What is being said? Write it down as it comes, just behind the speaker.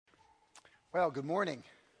Well, good morning.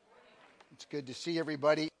 It's good to see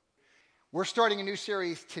everybody. We're starting a new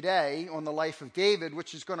series today on the life of David,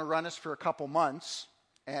 which is going to run us for a couple months,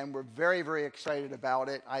 and we're very, very excited about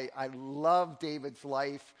it. I love David's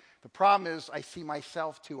life. The problem is I see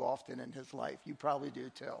myself too often in his life. You probably do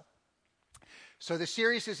too. So the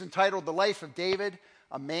series is entitled The Life of David,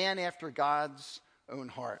 a Man After God's Own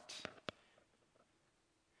Heart.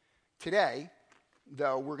 Today,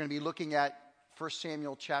 though, we're going to be looking at 1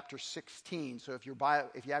 Samuel chapter 16. So if you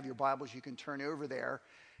have your Bibles, you can turn over there.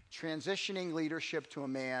 Transitioning leadership to a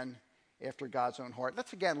man after God's own heart.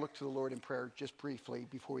 Let's again look to the Lord in prayer just briefly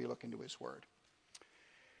before we look into his word.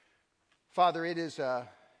 Father, it is a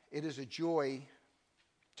joy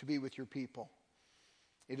to be with your people.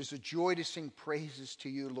 It is a joy to sing praises to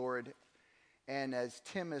you, Lord. And as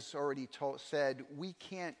Tim has already said, we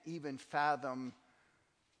can't even fathom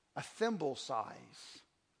a thimble size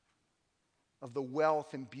of the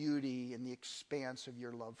wealth and beauty and the expanse of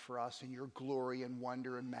your love for us and your glory and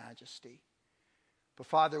wonder and majesty. But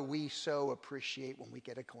Father, we so appreciate when we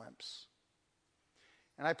get a glimpse.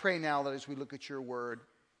 And I pray now that as we look at your word,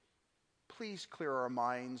 please clear our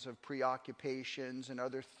minds of preoccupations and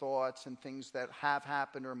other thoughts and things that have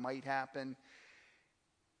happened or might happen.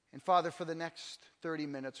 And Father, for the next 30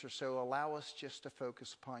 minutes or so, allow us just to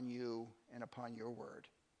focus upon you and upon your word.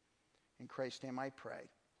 In Christ's name I pray.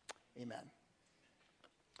 Amen.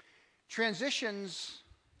 Transitions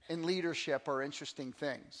in leadership are interesting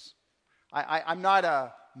things. I'm not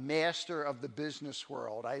a master of the business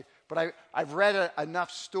world, but I've read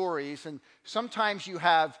enough stories, and sometimes you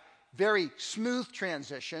have very smooth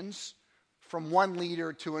transitions from one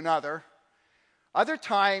leader to another. Other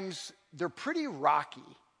times, they're pretty rocky.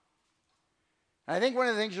 And I think one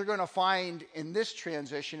of the things you're going to find in this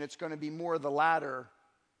transition, it's going to be more the latter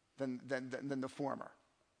than the former.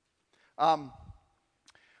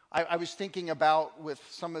 I was thinking about with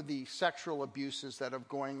some of the sexual abuses that are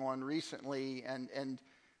going on recently, and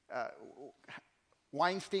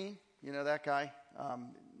Weinstein, you know that guy,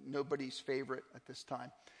 nobody's favorite at this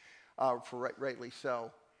time, rightly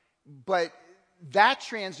so. But that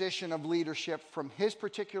transition of leadership from his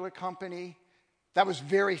particular company, that was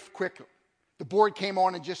very quick. The board came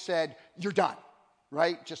on and just said, "You're done,"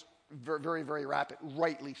 right? Just very, very rapid,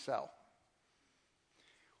 rightly so.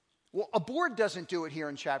 Well, a board doesn't do it here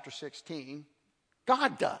in chapter 16.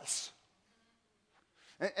 God does.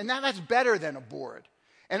 And that's better than a board.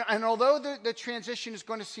 And although the transition is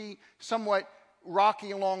going to see somewhat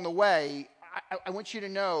rocky along the way, I want you to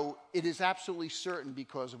know it is absolutely certain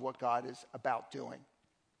because of what God is about doing.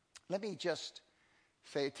 Let me just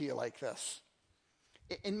say it to you like this.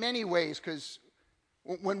 In many ways, because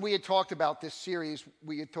when we had talked about this series,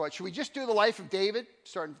 we had thought, should we just do the life of David,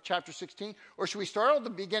 starting in chapter 16, or should we start at the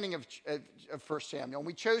beginning of 1 Samuel? And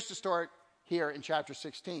we chose to start here in chapter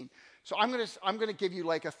 16. So I'm going to give you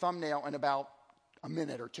like a thumbnail in about a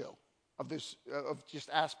minute or two of this, of just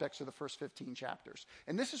aspects of the first 15 chapters.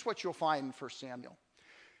 And this is what you'll find in 1 Samuel.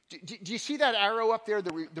 Do you see that arrow up there,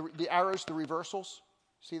 the arrows, the reversals?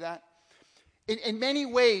 See that? In many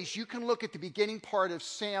ways, you can look at the beginning part of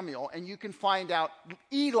Samuel and you can find out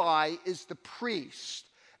Eli is the priest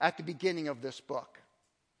at the beginning of this book.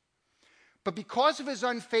 But because of his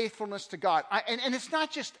unfaithfulness to God, and it's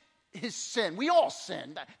not just his sin. We all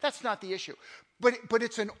sin. That's not the issue. But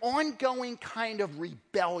it's an ongoing kind of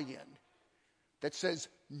rebellion that says,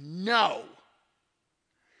 no.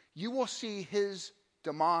 You will see his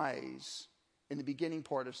demise in the beginning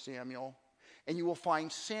part of Samuel, and you will find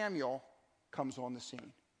Samuel comes on the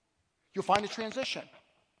scene. You'll find a transition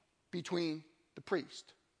between the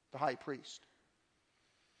priest, the high priest.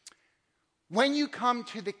 When you come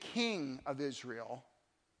to the king of Israel,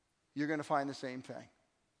 you're going to find the same thing.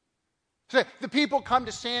 So the people come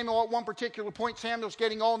to Samuel at one particular point. Samuel's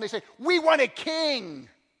getting old, and they say, "We want a king."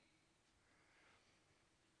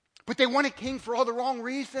 But they want a king for all the wrong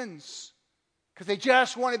reasons. Because they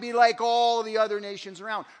just want to be like all the other nations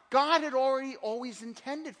around. God had already always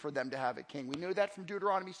intended for them to have a king. We know that from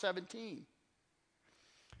Deuteronomy 17.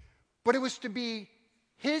 But it was to be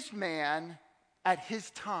his man at his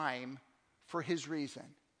time for his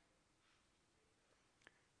reason.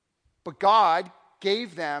 But God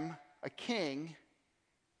gave them a king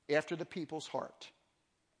after the people's heart.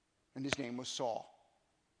 And his name was Saul.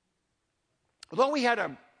 Although he had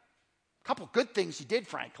a couple good things he did,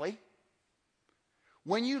 frankly.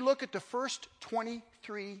 When you look at the first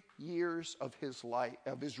 23 years of his life,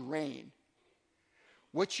 of his reign,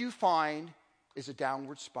 what you find is a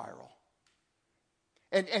downward spiral.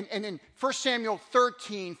 And in 1 Samuel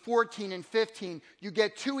 13, 14, and 15, you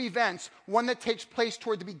get two events, one that takes place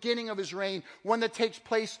toward the beginning of his reign, one that takes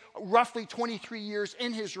place roughly 23 years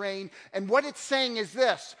in his reign. And what it's saying is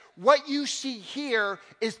this: what you see here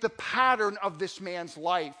is the pattern of this man's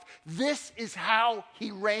life. This is how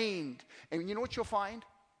he reigned. And you know what you'll find?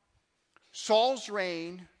 Saul's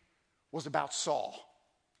reign was about Saul.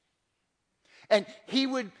 And he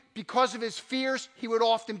would, because of his fears, he would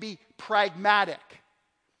often be pragmatic.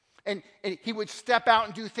 And he would step out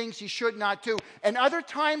and do things he should not do. And other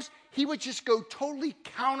times, he would just go totally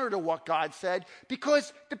counter to what God said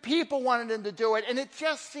because the people wanted him to do it. And it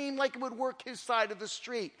just seemed like it would work his side of the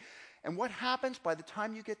street. And what happens by the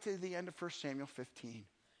time you get to the end of 1 Samuel 15?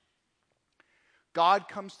 God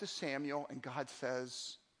comes to Samuel and God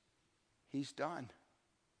says, he's done.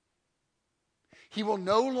 He will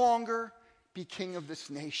no longer be king of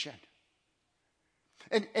this nation.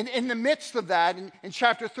 And in the midst of that, in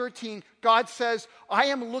chapter 13, God says, I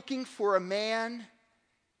am looking for a man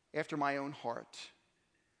after my own heart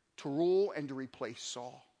to rule and to replace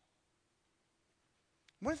Saul.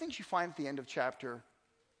 One of the things you find at the end of chapter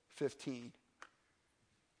 15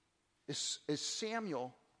 is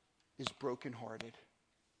Samuel is brokenhearted.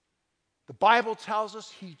 The Bible tells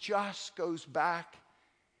us he just goes back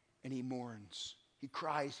and he mourns. He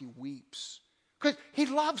cries, he weeps. Because he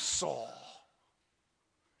loves Saul.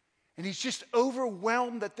 And he's just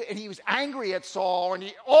overwhelmed and he was angry at Saul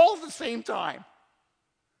and all at the same time.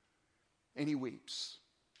 And he weeps.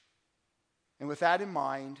 And with that in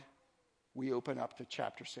mind, we open up to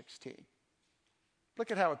chapter 16.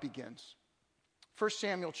 Look at how it begins. 1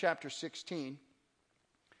 Samuel chapter 16.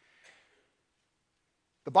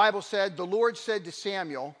 The Bible said, the Lord said to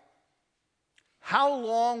Samuel, how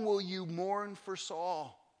long will you mourn for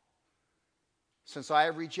Saul, since I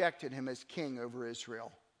have rejected him as king over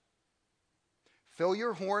Israel? Fill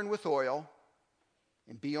your horn with oil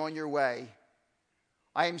and be on your way.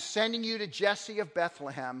 I am sending you to Jesse of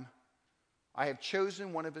Bethlehem. I have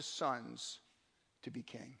chosen one of his sons to be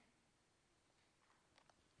king.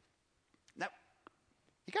 Now,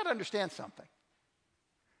 you got to understand something.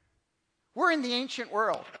 We're in the ancient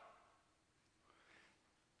world.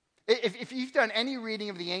 If you've done any reading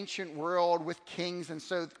of the ancient world with kings and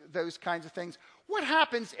so those kinds of things, what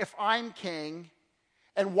happens if I'm king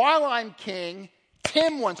and while I'm king,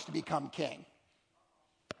 Tim wants to become king?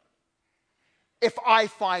 If I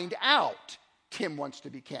find out Tim wants to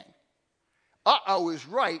be king, uh-oh is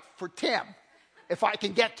right for Tim if I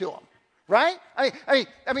can get to him, right?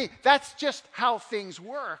 I mean, that's just how things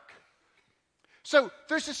work. So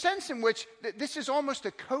there's a sense in which this is almost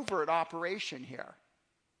a covert operation here.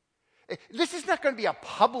 This is not going to be a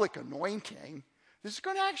public anointing. This is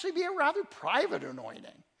going to actually be a rather private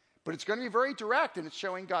anointing. But it's going to be very direct, and it's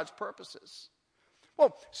showing God's purposes.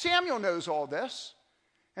 Well, Samuel knows all this.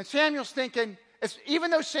 And Samuel's thinking,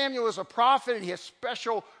 even though Samuel is a prophet and he has a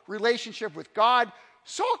special relationship with God,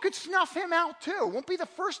 Saul could snuff him out too. It won't be the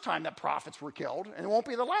first time that prophets were killed, and it won't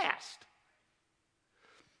be the last.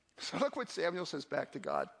 So look what Samuel says back to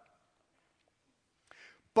God.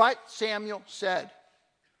 But Samuel said,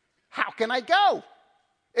 how can I go?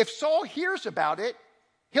 If Saul hears about it,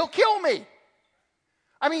 he'll kill me.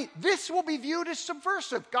 I mean, this will be viewed as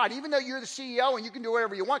subversive. God, even though you're the CEO and you can do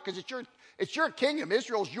whatever you want because it's your kingdom,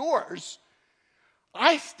 Israel's yours,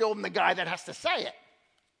 I still am the guy that has to say it.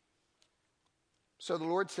 So the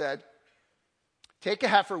Lord said, take a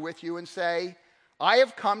heifer with you and say, I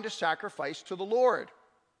have come to sacrifice to the Lord.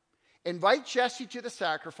 Invite Jesse to the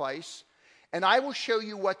sacrifice, and I will show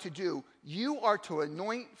you what to do. You are to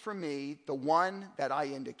anoint for me the one that I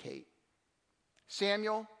indicate.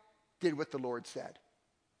 Samuel did what the Lord said.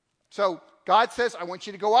 So God says, I want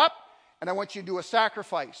you to go up, and I want you to do a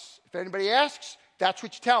sacrifice. If anybody asks, that's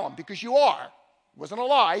what you tell them, because you are. It wasn't a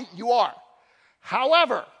lie, you are.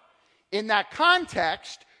 However, in that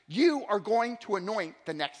context, you are going to anoint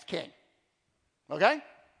the next king. Okay?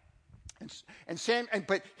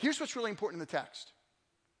 But here's what's really important in the text.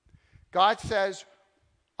 God says,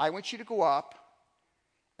 I want you to go up,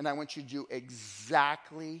 and I want you to do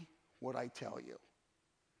exactly what I tell you.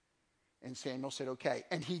 And Samuel said, okay.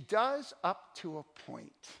 And he does up to a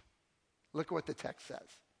point. Look at what the text says.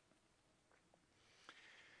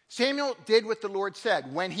 Samuel did what the Lord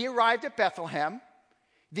said. When he arrived at Bethlehem,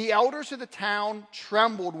 the elders of the town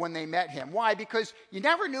trembled when they met him. Why? Because you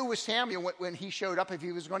never knew with Samuel when he showed up if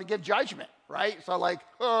he was going to give judgment, right? So like,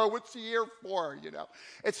 oh, what's he here for, you know?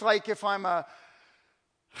 It's like if I'm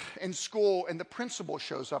in school and the principal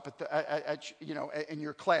shows up in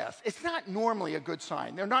your class. It's not normally a good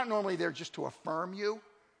sign. They're not normally there just to affirm you.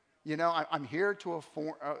 You know, I'm here to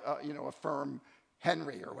affirm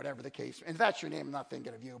Henry or whatever the case. And if that's your name, I'm not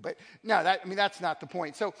thinking of you. But no, that's not the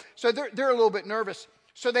point. So they're a little bit nervous.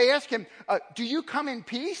 So they ask him, do you come in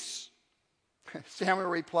peace? Samuel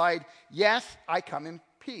replied, yes, I come in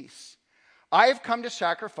peace. I have come to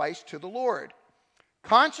sacrifice to the Lord.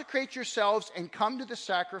 Consecrate yourselves and come to the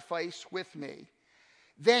sacrifice with me.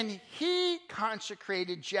 Then he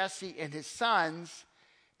consecrated Jesse and his sons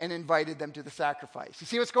and invited them to the sacrifice. You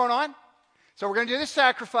see what's going on? So we're going to do the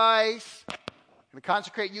sacrifice. I'm going to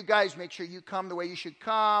consecrate you guys, make sure you come the way you should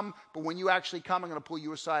come. But when you actually come, I'm going to pull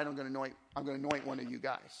you aside. I'm going to anoint one of you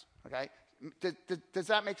guys. Okay? Does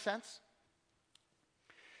that make sense?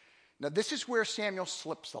 Now, this is where Samuel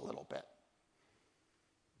slips a little bit.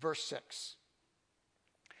 Verse 6.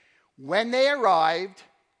 When they arrived,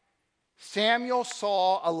 Samuel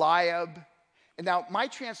saw Eliab. And now, my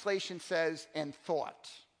translation says, and thought.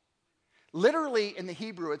 Literally, in the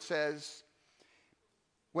Hebrew, it says,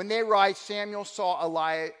 when they arrived, Samuel saw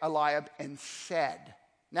Eliab and said.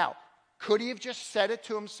 Now, could he have just said it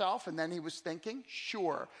to himself and then he was thinking?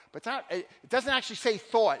 Sure. But it doesn't actually say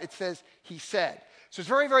thought. It says he said. So it's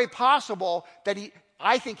very, very possible that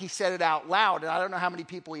I think he said it out loud, and I don't know how many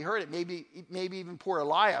people he heard it. Maybe even poor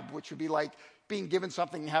Eliab, which would be like being given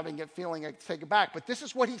something and having it feeling like take it back. But this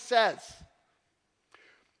is what he says.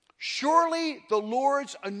 Surely the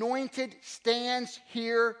Lord's anointed stands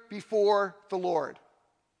here before the Lord.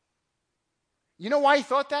 You know why he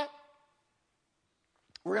thought that?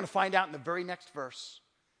 We're going to find out in the very next verse.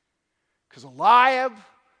 Because Eliab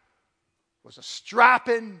was a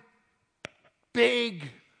strapping, big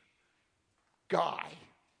guy.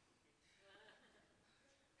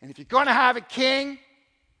 And if you're going to have a king,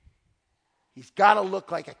 he's got to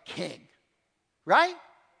look like a king. Right?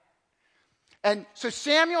 And so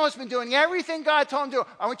Samuel has been doing everything God told him to do.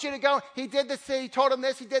 I want you to go. He did this. He told him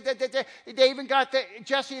this. He did that. They even got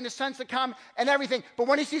Jesse and his sons to come and everything. But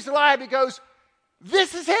when he sees Eliab, he goes,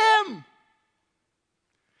 this is him.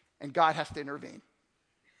 And God has to intervene.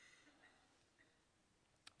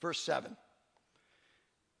 Verse 7.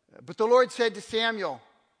 But the Lord said to Samuel,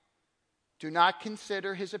 do not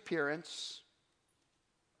consider his appearance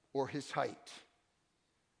or his height,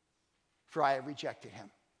 for I have rejected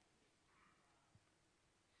him.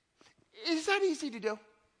 Is that easy to do?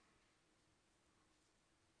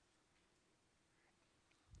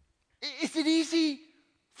 Is it easy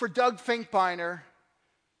for Doug Finkbeiner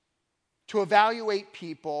to evaluate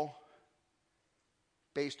people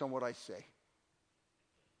based on what I say?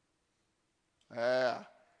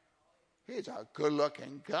 He's a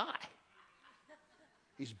good-looking guy.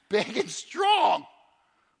 He's big and strong.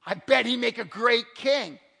 I bet he'd make a great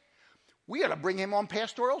king. We ought to bring him on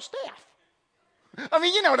pastoral staff. I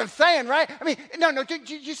mean, you know what I'm saying, right? I mean, no, do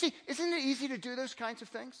you see, isn't it easy to do those kinds of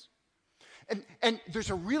things? And there's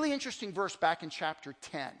a really interesting verse back in chapter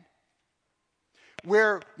 10,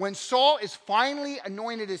 where when Saul is finally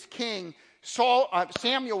anointed as king,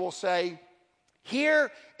 Samuel will say,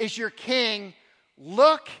 here is your king,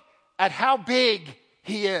 look at how big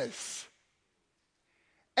he is.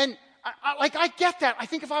 And I get that. I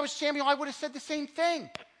think if I was Samuel, I would have said the same thing.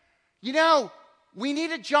 You know, we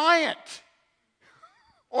need a giant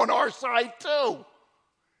on our side too.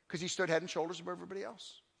 Because he stood head and shoulders above everybody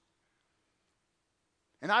else.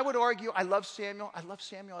 And I would argue, I love Samuel.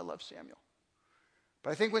 But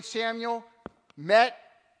I think when Samuel met,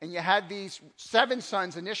 and you had these 7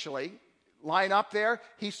 sons initially line up there,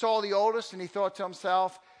 he saw the oldest and he thought to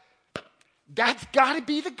himself, that's got to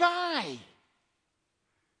be the guy.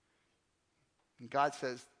 And God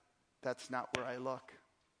says, that's not where I look.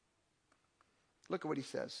 Look at what he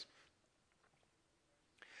says.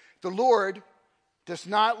 The Lord does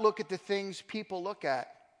not look at the things people look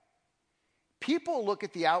at. People look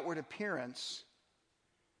at the outward appearance,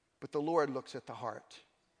 but the Lord looks at the heart.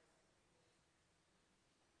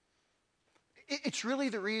 It's really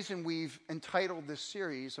the reason we've entitled this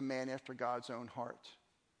series, A Man After God's Own Heart.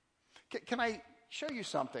 Can I show you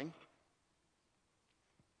something?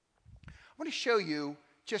 I want to show you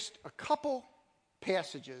just a couple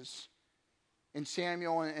passages in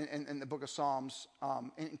Samuel and the book of Psalms,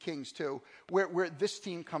 and Kings too, where this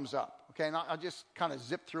theme comes up. Okay, and I'll just kind of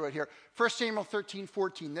zip through it here. 1 Samuel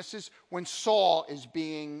 13:14. This is when Saul is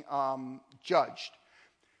being judged.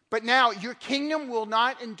 But now your kingdom will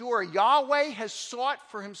not endure. Yahweh has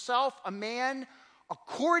sought for himself a man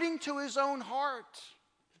according to his own heart.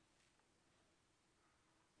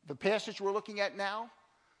 The passage we're looking at now,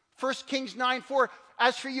 1 Kings 9:4.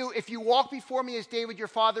 As for you, if you walk before me as David your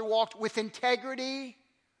father walked, with integrity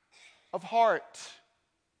of heart.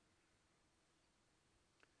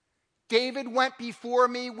 David went before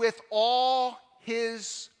me with all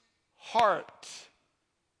his heart.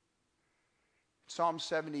 Psalm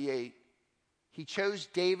 78, he chose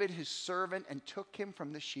David, his servant, and took him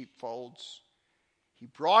from the sheepfolds. He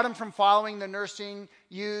brought him from following the nursing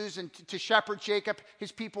ewes and to shepherd Jacob,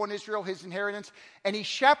 his people in Israel, his inheritance. And he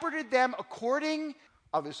shepherded them according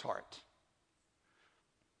of his heart.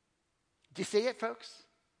 Do you see it, folks?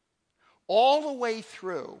 All the way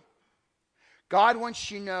through, God wants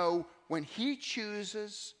you to know when he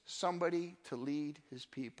chooses somebody to lead his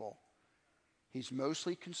people, he's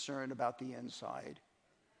mostly concerned about the inside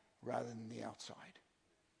rather than the outside.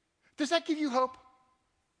 Does that give you hope?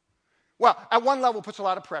 Well, at one level, it puts a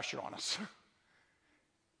lot of pressure on us.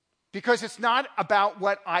 Because it's not about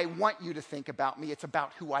what I want you to think about me, it's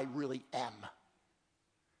about who I really am.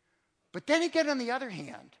 But then again, on the other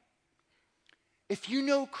hand, if you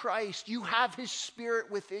know Christ, you have his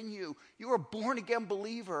Spirit within you, you're a born-again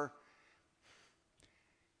believer,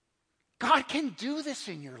 God can do this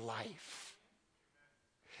in your life.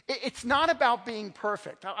 It's not about being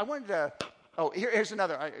perfect. I wanted to... here's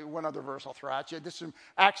one other verse I'll throw at you. This is from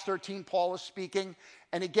Acts 13. Paul is speaking.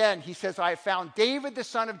 And again, he says, I have found David, the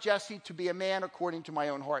son of Jesse, to be a man according to my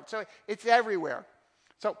own heart. So it's everywhere.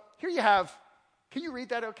 So here you have, can you read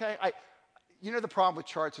that okay? You know the problem with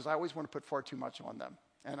charts is I always want to put far too much on them.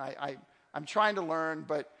 And I'm trying to learn,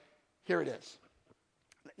 but here it is.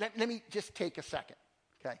 Let me just take a second.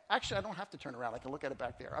 Okay. Actually, I don't have to turn around. I can look at it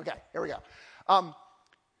back there. Okay, here we go.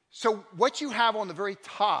 So what you have on the very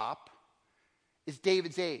top is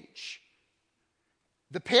David's age.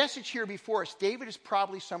 The passage here before us, David is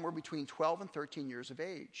probably somewhere between 12 and 13 years of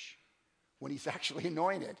age when he's actually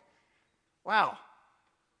anointed. Wow.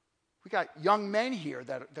 We got young men here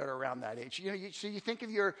that are around that age. So you think of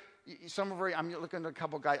I'm looking at a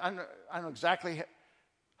couple of guys. I don't know exactly.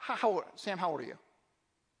 How old, Sam, how old are you?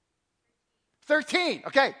 13.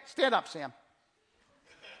 Okay, stand up, Sam.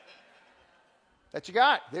 That you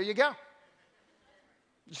got. There you go.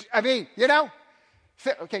 I mean,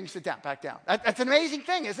 okay, you sit down, back down. That's an amazing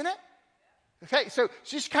thing, isn't it? Okay, so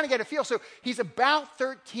just kind of get a feel. So he's about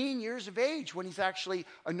 13 years of age when he's actually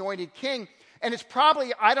anointed king. And it's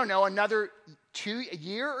probably, another a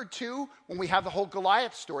year or two when we have the whole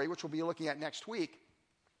Goliath story, which we'll be looking at next week.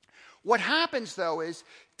 What happens, though, is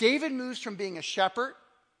David moves from being a shepherd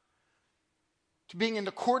to being in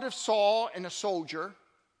the court of Saul and a soldier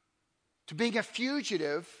to being a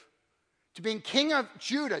fugitive to being king of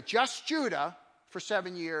Judah, just Judah, for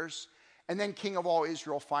 7 years, and then king of all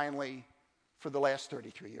Israel finally for the last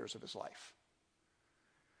 33 years of his life.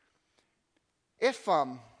 If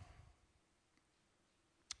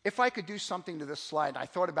I could do something to this slide, I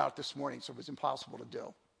thought about it this morning, so it was impossible to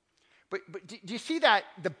do. But do you see that,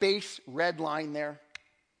 the base red line there?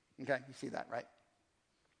 Okay, you see that, right?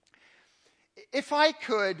 If I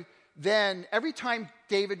could then, every time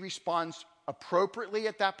David responds appropriately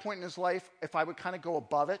at that point in his life, if I would kind of go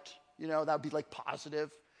above it, that would be like positive.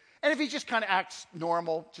 And if he just kind of acts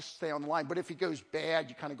normal, just stay on the line. But if he goes bad,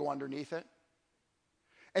 you kind of go underneath it.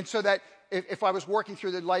 And so that if I was working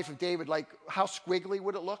through the life of David, like how squiggly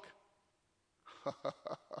would it look?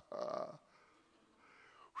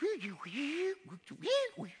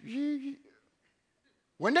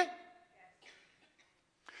 Wouldn't it?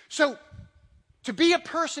 So to be a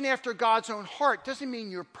person after God's own heart doesn't mean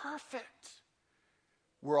you're perfect.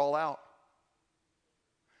 We're all out.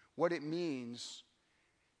 What it means,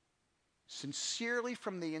 sincerely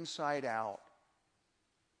from the inside out,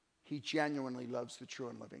 he genuinely loves the true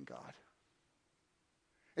and living God.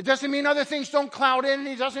 It doesn't mean other things don't cloud in, and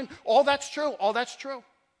he doesn't. All that's true.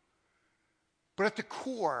 But at the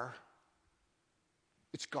core,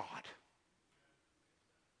 it's God.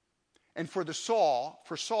 And for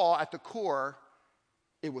Saul, at the core,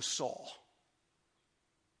 it was Saul.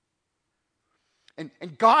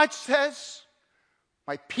 And God says,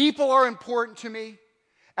 my people are important to me,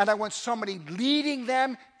 and I want somebody leading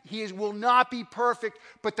them. He will not be perfect,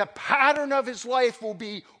 but the pattern of his life will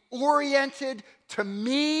be oriented to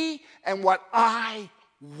me and what I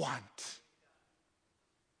want.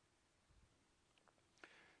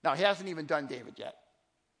 Now, he hasn't even done David yet.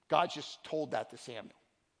 God just told that to Samuel.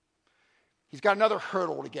 He's got another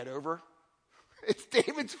hurdle to get over. It's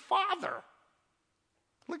David's father.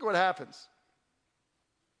 Look at what happens.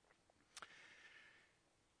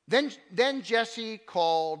 Then Jesse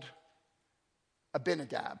called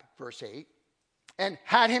Abinadab, verse 8, and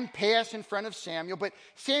had him pass in front of Samuel. But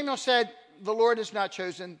Samuel said, the Lord has not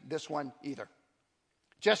chosen this one either.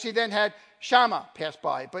 Jesse then had Shammah pass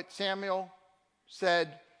by, but Samuel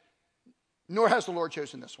said, nor has the Lord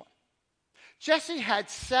chosen this one. Jesse had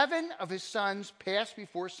 7 of his sons pass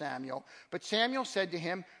before Samuel, but Samuel said to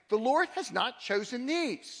him, the Lord has not chosen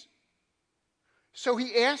these. So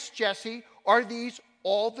he asked Jesse, are these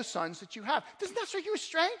all the sons that you have? Doesn't that strike you as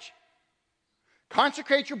strange?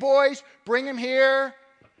 Consecrate your boys, bring them here.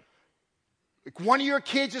 Like one of your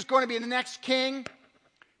kids is going to be the next king.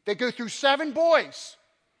 They go through 7 boys.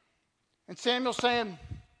 And Samuel's saying,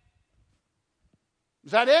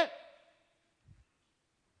 is that it?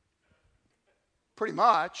 Pretty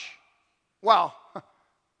much. Well,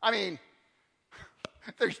 I mean,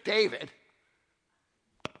 there's David.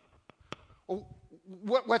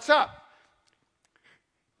 What's up?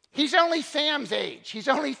 He's only Sam's age. He's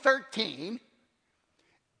only 13.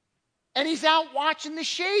 And he's out watching the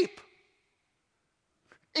sheep.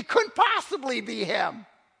 It couldn't possibly be him.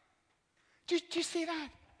 Do you see that?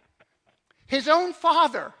 His own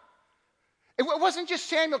father. It wasn't just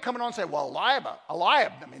Samuel coming on and saying, well,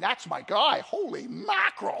 Eliab, I mean, that's my guy. Holy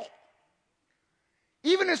mackerel.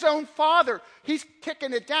 Even his own father, he's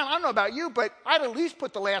kicking it down. I don't know about you, but I'd at least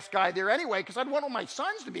put the last guy there anyway because I'd want all my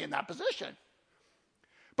sons to be in that position.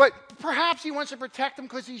 But perhaps he wants to protect him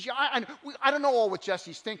because he's young. I don't know all what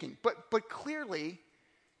Jesse's thinking, but clearly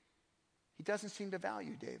he doesn't seem to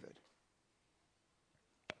value David.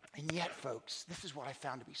 And yet, folks, this is what I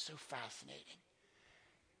found to be so fascinating.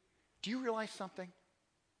 Do you realize something?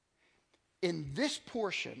 In this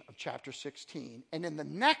portion of chapter 16, and in the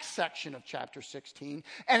next section of chapter 16,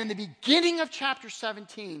 and in the beginning of chapter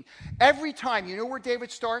 17, every time, you know where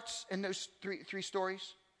David starts in those three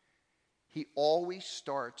stories? He always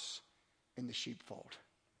starts in the sheepfold.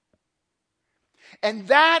 And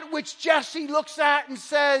that which Jesse looks at and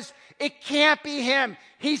says, it can't be him.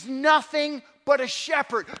 He's nothing but a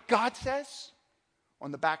shepherd. God says,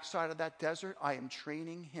 on the backside of that desert, I am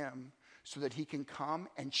training him so that he can come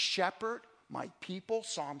and shepherd my people,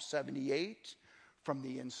 Psalm 78, from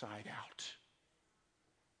the inside out.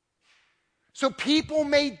 So people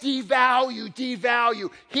may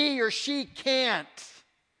devalue. He or she can't.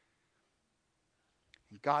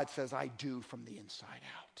 And God says, I do from the inside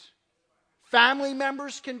out. Family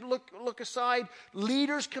members can look aside.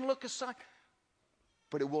 Leaders can look aside.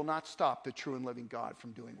 But it will not stop the true and living God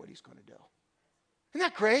from doing what he's going to do. Isn't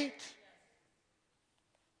that great?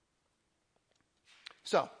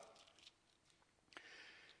 So,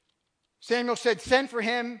 Samuel said, send for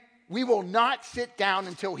him. We will not sit down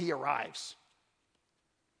until he arrives.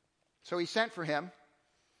 So he sent for him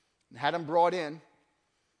and had him brought in.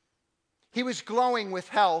 He was glowing with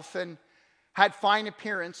health and had fine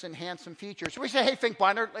appearance and handsome features. So we say, hey,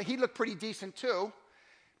 Finkbinder, he looked pretty decent too.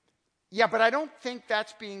 Yeah, but I don't think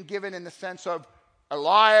that's being given in the sense of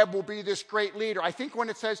Eliab will be this great leader. I think when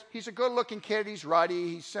it says he's a good-looking kid, he's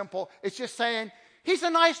ruddy, he's simple, it's just saying he's a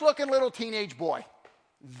nice-looking little teenage boy.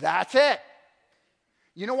 That's it.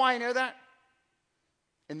 You know why I know that?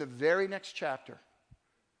 In the very next chapter,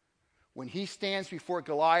 when he stands before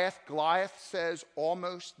Goliath, Goliath says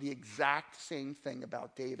almost the exact same thing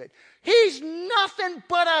about David. He's nothing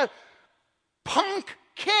but a punk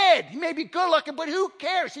kid. He may be good looking, but who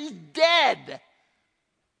cares? He's dead.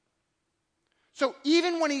 So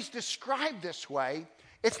even when he's described this way,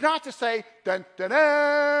 it's not to say, dun, dun,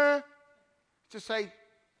 dun. It's to say,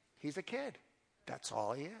 he's a kid. That's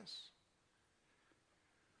all he is.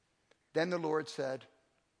 Then the Lord said,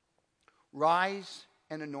 rise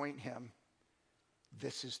and anoint him.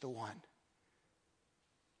 This is the one.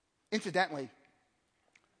 Incidentally,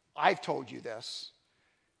 I've told you this,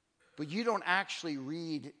 but you don't actually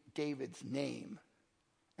read David's name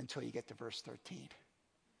until you get to verse 13.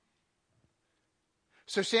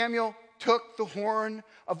 So Samuel took the horn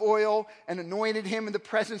of oil and anointed him in the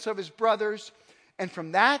presence of his brothers. And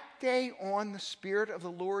from that day on, the Spirit of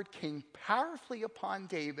the Lord came powerfully upon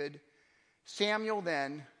David. Samuel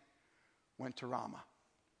then went to Ramah.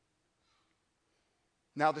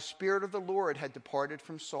 Now the Spirit of the Lord had departed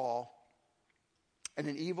from Saul, and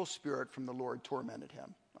an evil spirit from the Lord tormented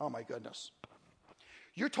him. Oh my goodness.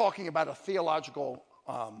 You're talking about a theological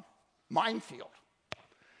minefield.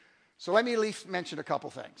 So let me at least mention a couple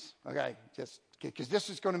things, okay? Just because this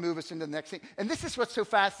is going to move us into the next thing. And this is what's so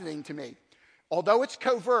fascinating to me. Although it's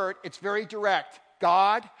covert, it's very direct.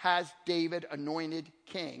 God has David anointed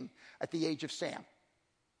king at the age of Sam.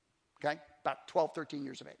 Okay? About 12, 13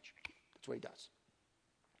 years of age. That's what he does.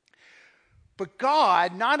 But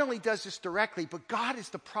God not only does this directly, but God is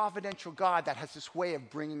the providential God that has this way of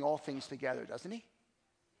bringing all things together, doesn't he?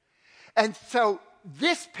 And so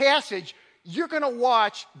this passage, you're going to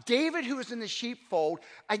watch David, who is in the sheepfold,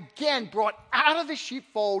 again brought out of the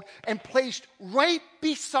sheepfold and placed right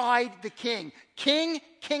beside the king.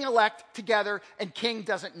 King-elect together, and king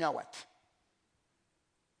doesn't know it.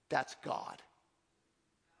 That's God.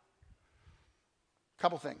 A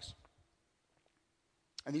couple things.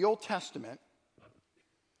 In the Old Testament,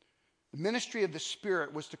 The ministry of the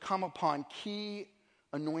Spirit was to come upon key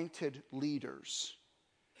anointed leaders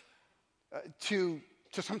to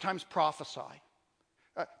sometimes prophesy,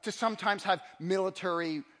 to sometimes have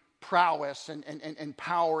military prowess and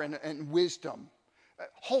power and wisdom, a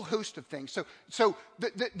whole host of things. So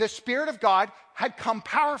the Spirit of God had come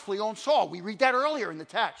powerfully on Saul. We read that earlier in the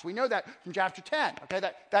text. We know that from chapter 10. Okay,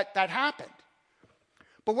 that happened.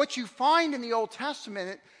 But what you find in the Old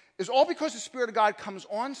Testament is all because the Spirit of God comes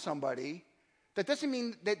on somebody, that doesn't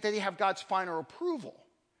mean that they have God's final approval.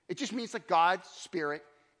 It just means that God's Spirit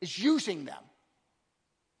is using them.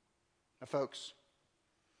 Now, folks,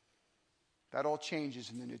 that all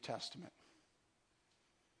changes in the New Testament.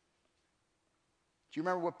 Do you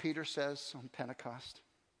remember what Peter says on Pentecost?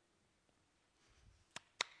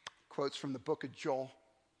 Quotes from the book of Joel.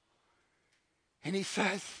 And he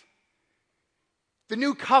says, the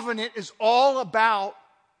new covenant is all about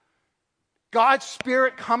God's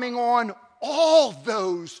Spirit coming on all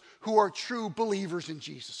those who are true believers in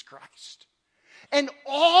Jesus Christ. And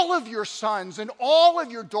all of your sons and all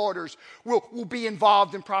of your daughters will be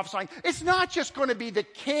involved in prophesying. It's not just going to be the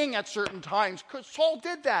king at certain times, because Saul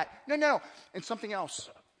did that. No. And something else.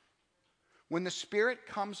 When the Spirit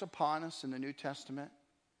comes upon us in the New Testament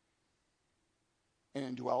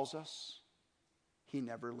and indwells us, He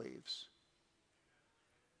never leaves.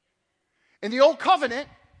 In the Old Covenant,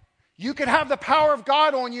 you could have the power of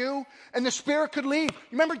God on you, and the Spirit could leave.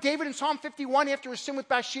 You remember David in Psalm 51 after his sin with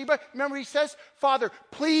Bathsheba? Remember he says, Father,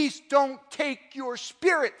 please don't take your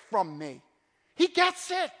Spirit from me. He gets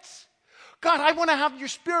it. God, I want to have your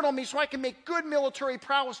Spirit on me so I can make good military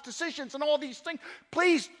prowess decisions and all these things.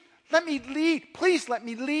 Please let me lead. Please let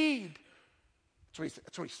me lead.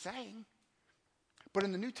 That's what he's saying. But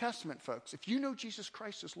in the New Testament, folks, if you know Jesus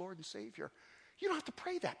Christ as Lord and Savior, you don't have to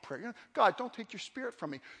pray that prayer. God, don't take your Spirit from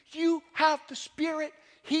me. You have the Spirit.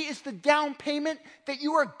 He is the down payment that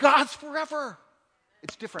you are God's forever.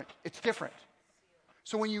 It's different. It's different.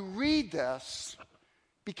 So when you read this,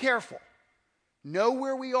 be careful. Know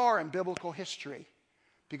where we are in biblical history.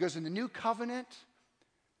 Because in the new covenant,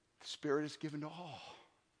 the Spirit is given to all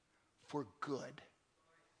for good.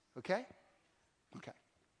 Okay? Okay.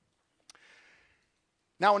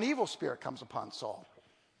 Now an evil spirit comes upon Saul.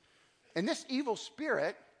 And this evil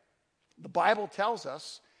spirit, the Bible tells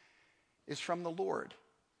us, is from the Lord.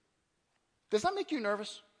 Does that make you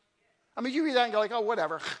nervous? I mean, you read that and go like, oh,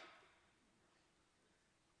 whatever.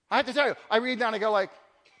 I have to tell you, I read that and I go like,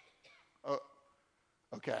 oh,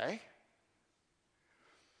 okay.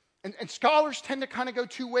 And scholars tend to kind of go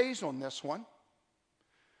two ways on this one.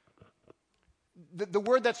 The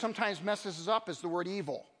word that sometimes messes us up is the word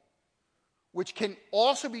evil, which can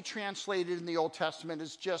also be translated in the Old Testament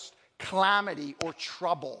as just calamity or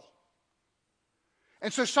trouble.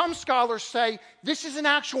 And so some scholars say this is an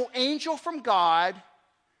actual angel from God.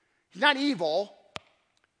 He's not evil,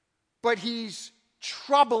 but he's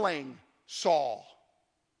troubling Saul.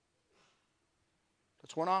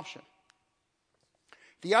 That's one option.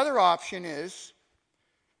 The other option is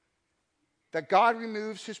that God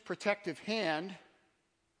removes his protective hand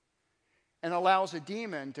and allows a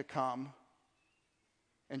demon to come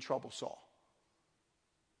and trouble Saul.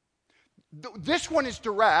 This one is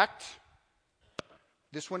direct.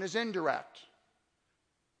 This one is indirect.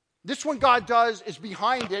 This one God does is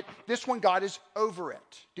behind it. This one God is over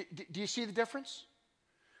it. Do you see the difference?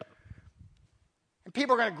 And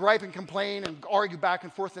people are going to gripe and complain and argue back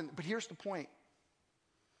and forth. But here's the point.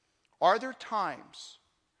 Are there times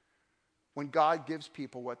when God gives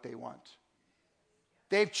people what they want?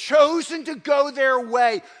 They've chosen to go their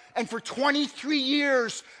way. And for 23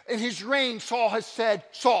 years in his reign, Saul has said,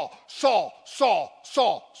 Saul, Saul, Saul,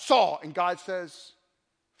 Saul, Saul. And God says,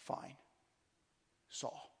 fine,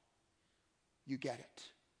 Saul, you get it.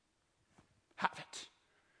 Have it.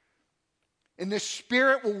 And the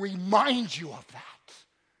Spirit will remind you of that,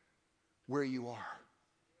 where you are.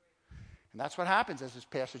 And that's what happens as this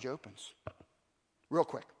passage opens. Real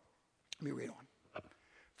quick, let me read on.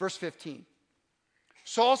 Verse 15.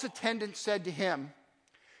 Saul's attendant said to him,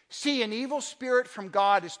 see, an evil spirit from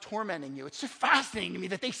God is tormenting you. It's so fascinating to me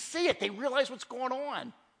that they see it. They realize what's going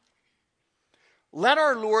on. Let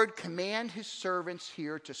our Lord command his servants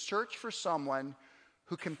here to search for someone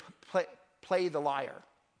who can play the lyre.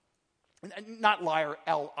 Not lyre,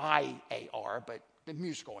 L-I-A-R, but the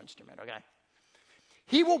musical instrument, okay?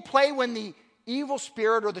 He will play when the evil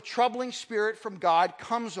spirit or the troubling spirit from God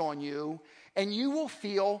comes on you, and you will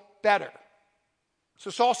feel better. So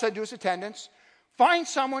Saul said to his attendants, find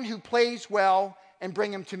someone who plays well and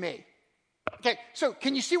bring him to me. Okay, so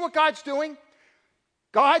can you see what God's doing?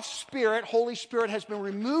 God's Spirit, Holy Spirit, has been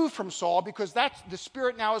removed from Saul because the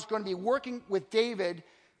Spirit now is going to be working with David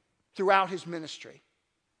throughout his ministry.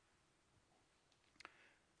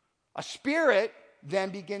 A spirit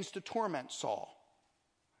then begins to torment Saul.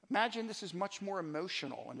 Imagine this is much more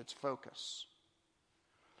emotional in its focus.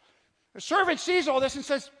 The servant sees all this and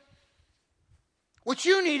says, what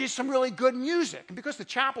you need is some really good music. And because the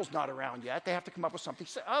chapel's not around yet, they have to come up with something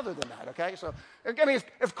other than that, okay? So, I mean,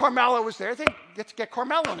 if Carmelo was there, let's get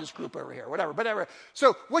Carmelo in his group over here, whatever.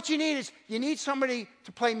 So what you need is, you need somebody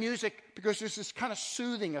to play music because there's this kind of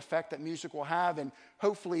soothing effect that music will have, and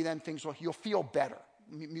hopefully then you'll feel better.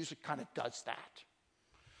 Music kind of does that.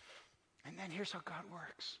 And then here's how God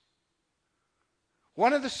works.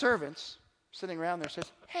 One of the servants sitting around there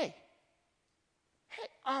says, hey,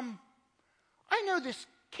 I know this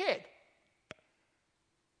kid.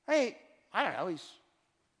 Hey, I don't know, he's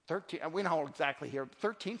 13, we know how old exactly here,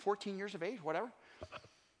 13, 14 years of age, whatever.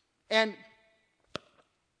 And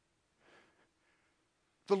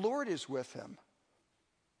the Lord is with him.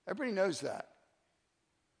 Everybody knows that.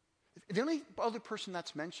 The only other person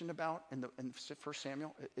that's mentioned about in 1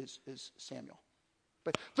 Samuel is Samuel.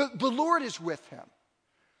 But the Lord is with him.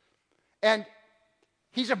 And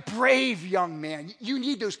he's a brave young man. You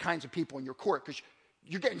need those kinds of people in your court because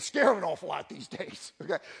you're getting scared an awful lot these days.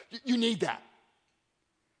 Okay, you need that.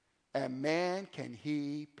 And man, can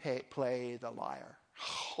he play the lyre.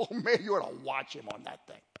 Oh, man, you ought to watch him on that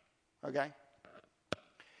thing. Okay?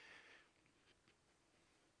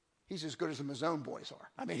 He's as good as the Mazzone boys are.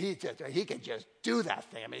 I mean, he can just do that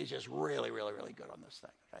thing. I mean, he's just really, really, really good on this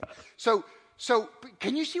thing. Okay? So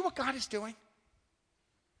can you see what God is doing?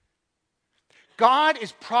 God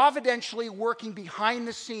is providentially working behind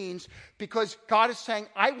the scenes because God is saying,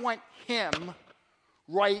 I want him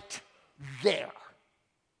right there.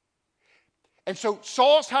 And so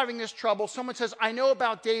Saul's having this trouble. Someone says, I know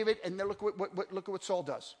about David, and then look at what Saul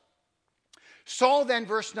does. Saul then,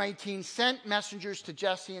 verse 19, sent messengers to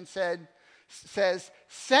Jesse and says,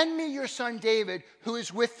 send me your son David, who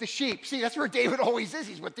is with the sheep. See, that's where David always is.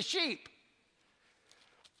 He's with the sheep.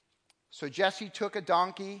 So Jesse took a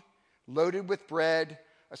donkey loaded with bread,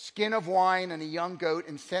 a skin of wine, and a young goat,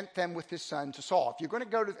 and sent them with his son to Saul. If you're going to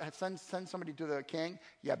go to send somebody to the king,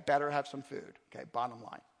 you better have some food. Okay, bottom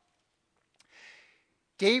line.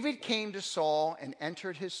 David came to Saul and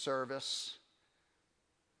entered his service.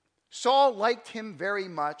 Saul liked him very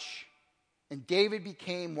much, and David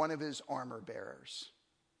became one of his armor bearers.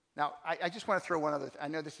 Now, I just want to throw one other I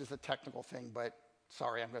know this is a technical thing, but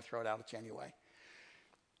sorry, I'm going to throw it out at you anyway.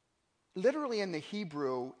 Literally in the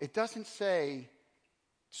Hebrew, it doesn't say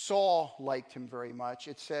Saul liked him very much.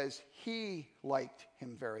 It says he liked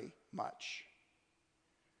him very much.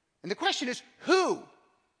 And the question is, who?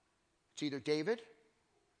 It's either David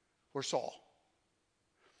or Saul.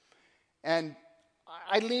 And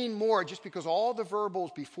I lean more, just because all the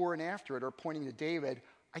verbals before and after it are pointing to David,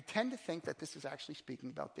 I tend to think that this is actually speaking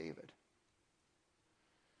about David.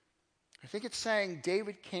 I think it's saying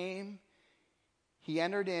David came, he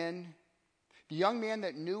entered in, the young man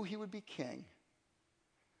that knew he would be king.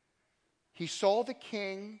 He saw the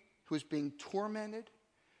king who was being tormented,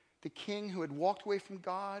 the king who had walked away from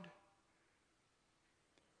God,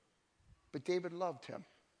 but David loved him.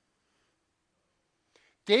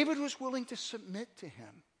 David was willing to submit to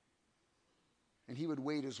him, and he would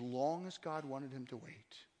wait as long as God wanted him to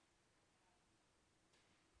wait.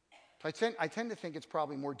 I tend to think it's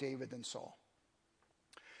probably more David than Saul.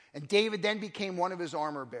 And David then became one of his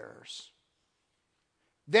armor bearers.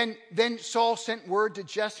 Then Saul sent word to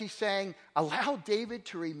Jesse saying, allow David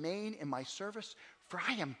to remain in my service, for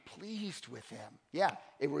I am pleased with him. Yeah,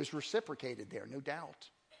 it was reciprocated there, no doubt.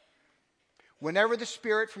 Whenever the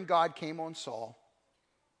Spirit from God came on Saul,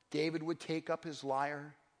 David would take up his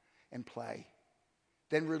lyre and play.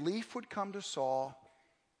 Then relief would come to Saul.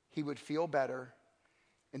 He would feel better,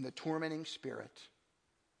 and the tormenting spirit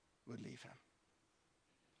would leave him.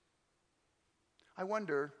 I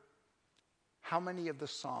wonder how many of the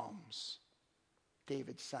Psalms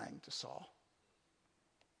David sang to Saul.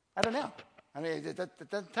 I don't know. I mean, it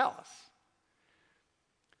doesn't tell us.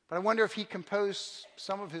 But I wonder if he composed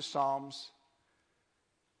some of his Psalms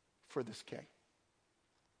for this king.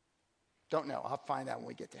 Don't know. I'll find out when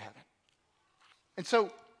we get to heaven. And so,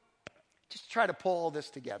 just try to pull all this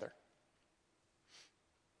together.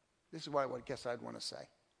 This is what I guess I'd want to say.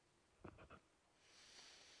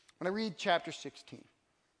 When I read chapter 16,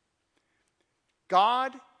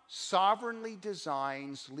 God sovereignly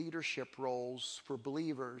designs leadership roles for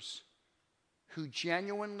believers who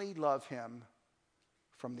genuinely love him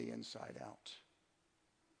from the inside out.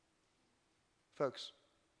 Folks,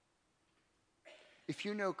 if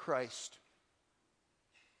you know Christ,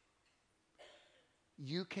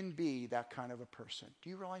 you can be that kind of a person. Do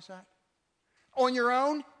you realize that? On your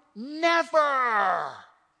own? Never.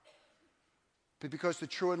 But because the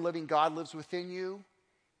true and living God lives within you,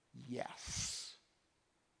 yes.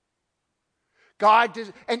 God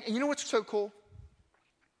does, and you know what's so cool?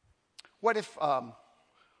 What if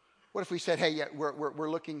we said, hey, yeah, we're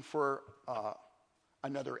looking for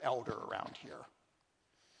another elder around here?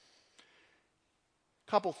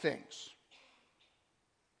 Couple things.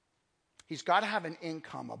 He's got to have an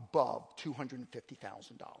income above $250,000.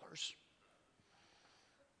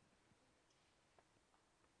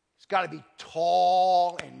 He's got to be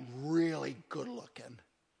tall and really good looking.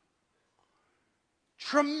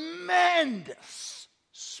 Tremendous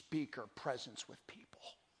speaker presence with people.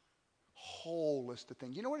 Whole list of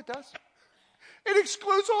things. You know what it does? It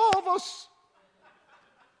excludes all of us.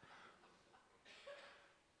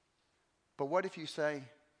 But what if you say,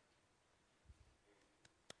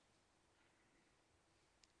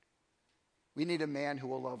 we need a man who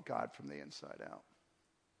will love God from the inside out,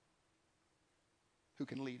 who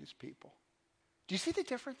can lead his people. Do you see the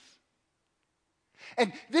difference?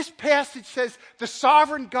 And this passage says the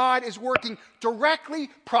sovereign God is working directly,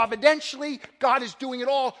 providentially. God is doing it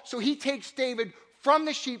all. So he takes David from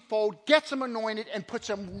the sheepfold, gets him anointed, and puts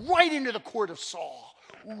him right into the court of Saul,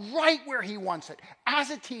 right where he wants it,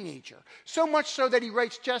 as a teenager. So much so that he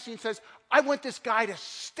writes Jesse and says, I want this guy to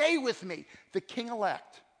stay with me, the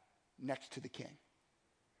king-elect, next to the king.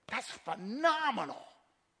 That's phenomenal.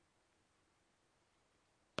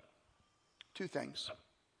 Two things.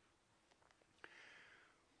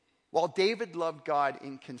 While David loved God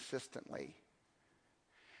inconsistently,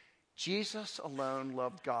 Jesus alone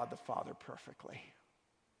loved God the Father perfectly.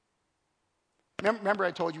 Remember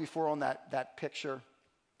I told you before on that picture?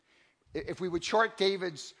 If we would chart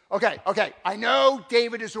David's, okay, I know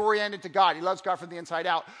David is oriented to God. He loves God from the inside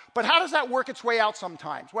out. But how does that work its way out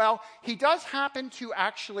sometimes? Well, he does happen to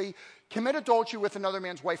actually commit adultery with another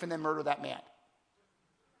man's wife and then murder that man.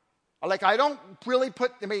 I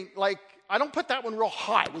don't put that one real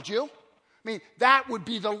high, would you? That would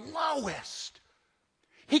be the lowest.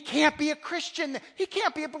 He can't be a Christian. He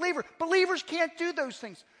can't be a believer. Believers can't do those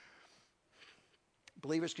things.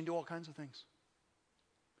 Believers can do all kinds of things.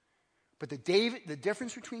 But the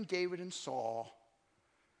difference between David and Saul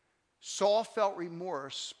felt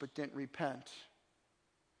remorse but didn't repent.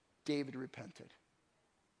 David repented.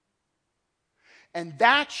 And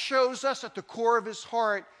that shows us at the core of his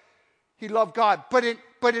heart, he loved God.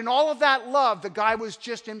 But in all of that love, the guy was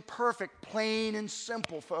just imperfect, plain and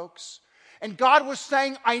simple, folks. And God was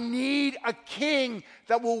saying, I need a king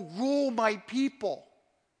that will rule my people.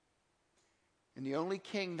 And the only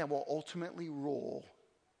king that will ultimately rule,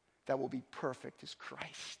 that will be perfect, is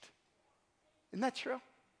Christ. Isn't that true?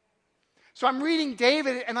 So I'm reading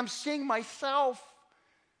David and I'm seeing myself.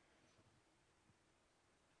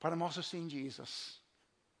 But I'm also seeing Jesus.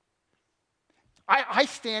 I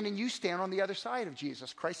stand and you stand on the other side of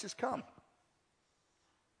Jesus. Christ has come.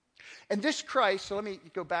 And this Christ, so let me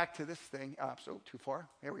go back to this thing. So too far.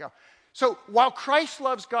 Here we go. So while Christ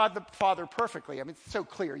loves God the Father perfectly, it's so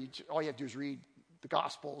clear. All you have to do is read the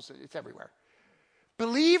Gospels. It's everywhere.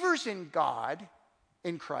 Believers in God,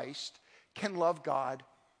 in Christ, can love God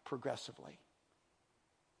progressively.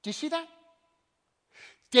 Do you see that?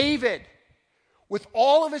 David, with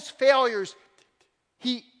all of his failures,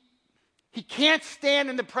 he can't stand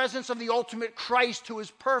in the presence of the ultimate Christ who is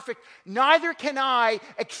perfect. Neither can I,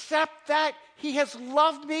 except that he has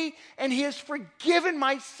loved me and he has forgiven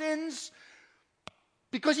my sins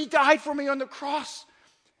because he died for me on the cross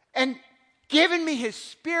and given me his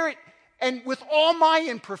Spirit. And with all my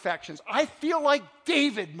imperfections, I feel like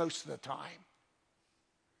David most of the time.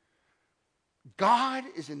 God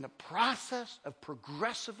is in the process of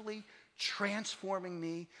progressively transforming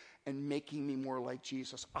me and making me more like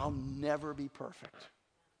Jesus. I'll never be perfect.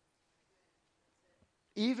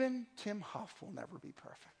 Even Tim Huff will never be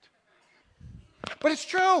perfect. But it's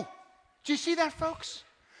true. Do you see that, folks?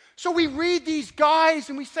 So we read these guys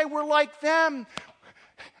and we say we're like them.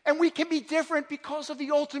 And we can be different because of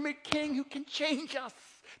the ultimate King who can change us.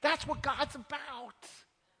 That's what God's about.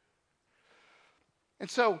 And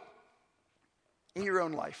so, in your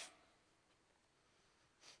own life,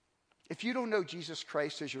 if you don't know Jesus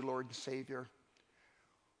Christ as your Lord and Savior,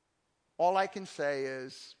 all I can say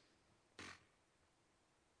is,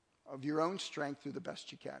 of your own strength, do the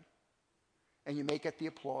best you can. And you may get the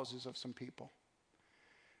applauses of some people.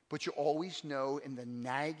 But you always know in the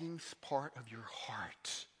nagging part of your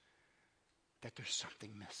heart that there's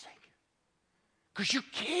something missing. Because you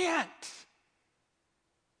can't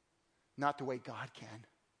not the way God can.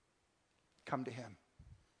 Come to him.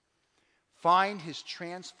 Find his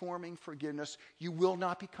transforming forgiveness. You will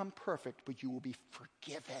not become perfect, but you will be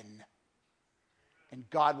forgiven. And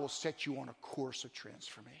God will set you on a course of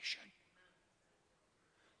transformation.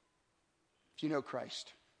 If you know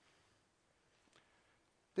Christ,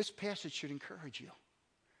 this passage should encourage you.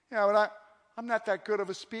 Yeah, but I'm not that good of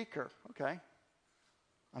a speaker. Okay.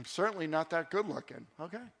 I'm certainly not that good looking.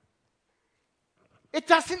 Okay. It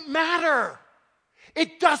doesn't matter.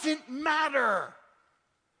 It doesn't matter.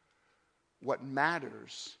 What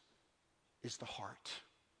matters is the heart.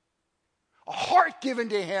 A heart given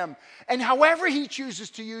to him. And however he chooses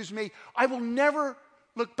to use me, I will never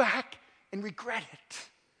look back and regret it.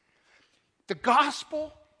 The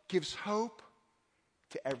gospel gives hope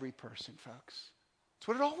to every person, folks. It's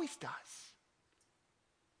what it always does.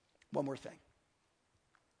 One more thing.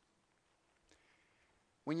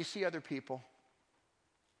 When you see other people,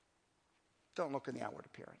 don't look in the outward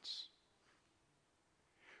appearance.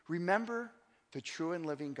 Remember the true and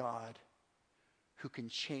living God who can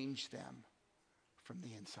change them from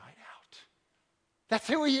the inside out. That's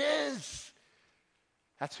who he is.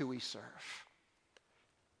 That's who we serve.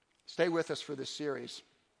 Stay with us for this series.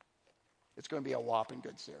 It's going to be a whopping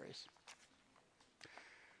good series.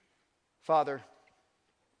 Father,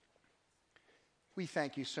 we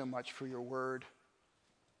thank you so much for your word.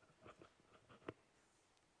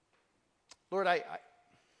 Lord, at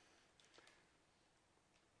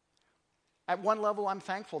one level, I'm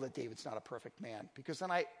thankful that David's not a perfect man, because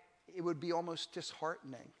then it would be almost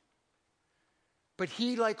disheartening. But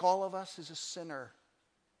he, like all of us, is a sinner.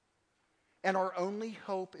 And our only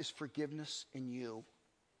hope is forgiveness in you.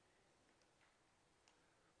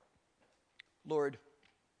 Lord,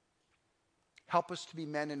 help us to be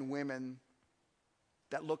men and women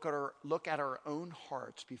that look at our own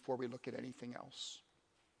hearts before we look at anything else.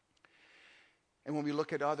 And when we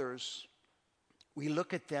look at others, we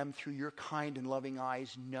look at them through your kind and loving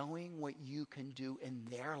eyes, knowing what you can do in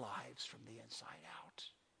their lives from the inside out.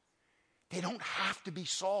 They don't have to be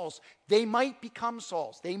Sauls. They might become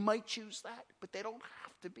Sauls. They might choose that, but they don't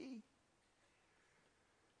have to be.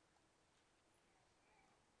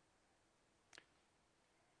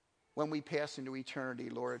 When we pass into eternity,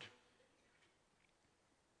 Lord,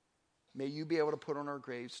 may you be able to put on our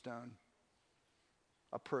gravestone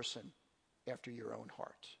a person after your own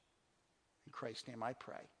heart. In Christ's name I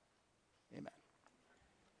pray. Amen.